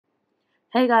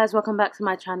Hey guys, welcome back to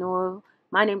my channel.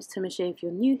 My name is Tunmise. If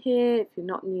you're new here, if you're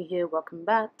not new here, welcome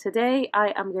back. Today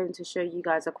I am going to show you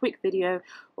guys a quick video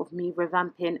of me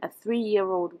revamping a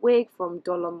 3-year-old wig from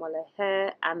Dola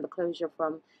hair and the closure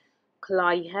from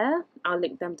Kalayi hair. I'll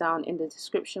link them down in the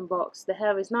description box. The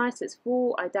hair is nice, it's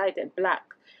full. I dyed it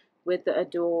black with the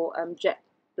Adore jet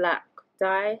black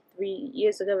dye 3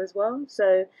 years ago as well.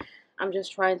 So I'm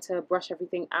just trying to brush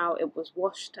everything out. It was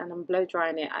washed and I'm blow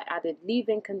drying it. I added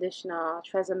leave-in conditioner,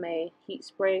 Tresemme heat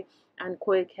spray and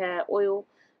coil care oil,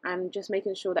 and just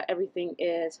making sure that everything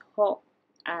is hot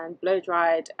and blow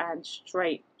dried and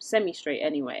straight, semi-straight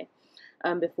anyway,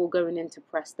 before going in to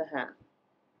press the hair.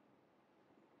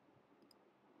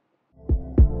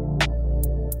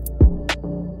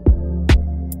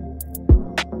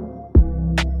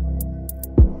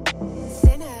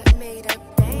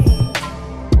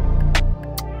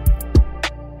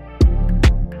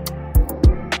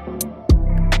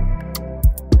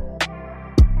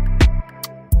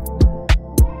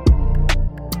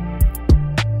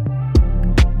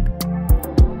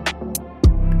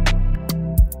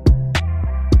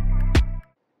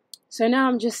 So now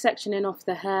I'm just sectioning off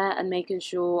the hair and making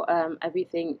sure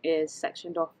everything is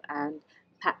sectioned off and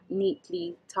packed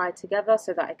neatly tied together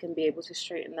so that I can be able to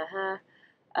straighten the hair.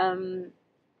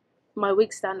 My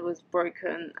wig stand was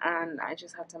broken and I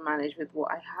just had to manage with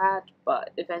what I had, but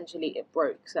eventually it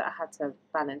broke, so I had to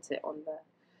balance it on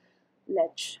the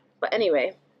ledge. But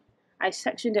anyway, I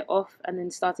sectioned it off and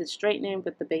then started straightening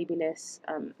with the Babyliss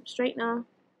straightener,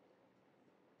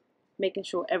 making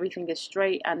sure everything is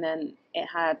straight, and then it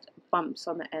had bumps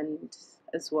on the end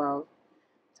as well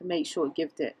to make sure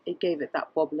it gave it that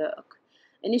bob look.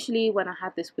 Initially, when I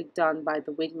had this wig done by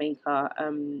the wig maker,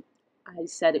 I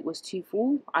said it was too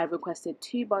full. I requested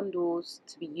 2 bundles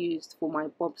to be used for my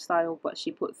bob style, but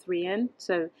she put 3 in,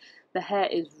 so the hair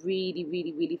is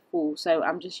really full. So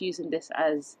I'm just using this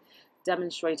as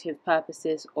demonstrative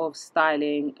purposes of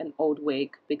styling an old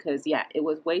wig, because yeah, it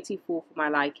was way too full for my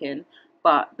liking.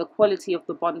 But the quality of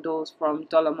the bundles from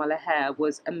Dola hair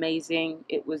was amazing.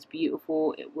 It was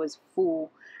beautiful, it was full,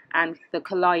 and the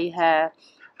Kalayi hair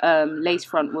lace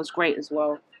front was great as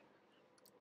well.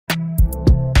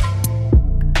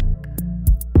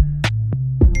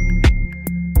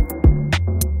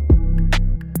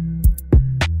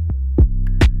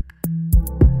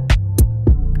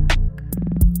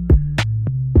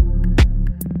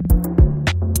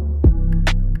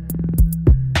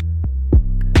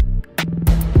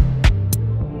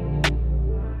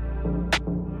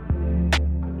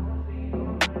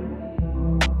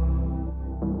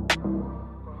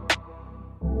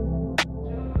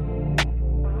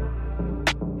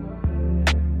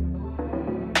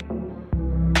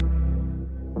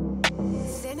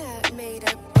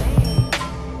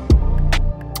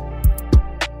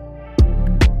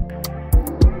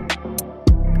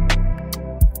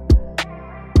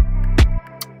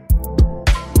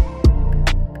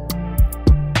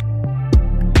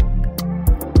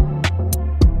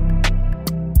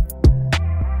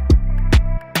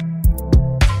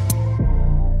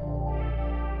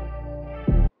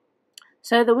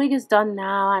 So the wig is done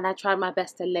now, and I tried my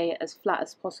best to lay it as flat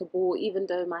as possible, even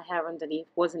though my hair underneath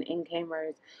wasn't in cane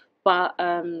rows. But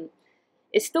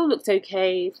it still looked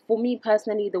okay. For me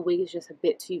personally, the wig is just a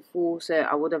bit too full, so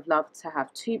I would have loved to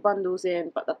have 2 bundles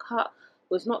in, but the cut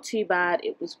was not too bad.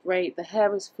 It was great. The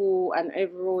hair is full, and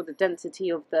overall the density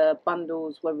of the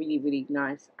bundles were really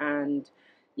nice. And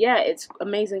yeah, it's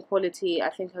amazing quality. I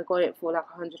think I got it for like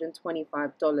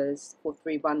 $125 for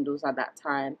 3 bundles at that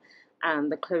time,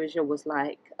 and the closure was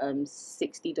like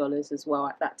 $60 as well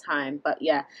at that time. But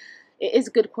yeah, it is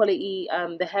good quality.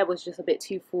 The hair was just a bit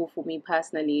too full for me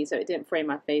personally, so it didn't frame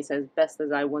my face as best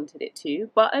as I wanted it to,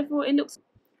 but overall it looks.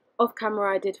 Off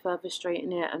camera I did further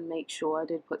straighten it and make sure I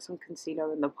did put some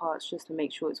concealer in the parts just to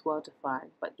make sure it's well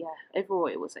defined. But yeah, overall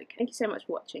it was okay. Thank you so much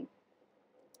for watching.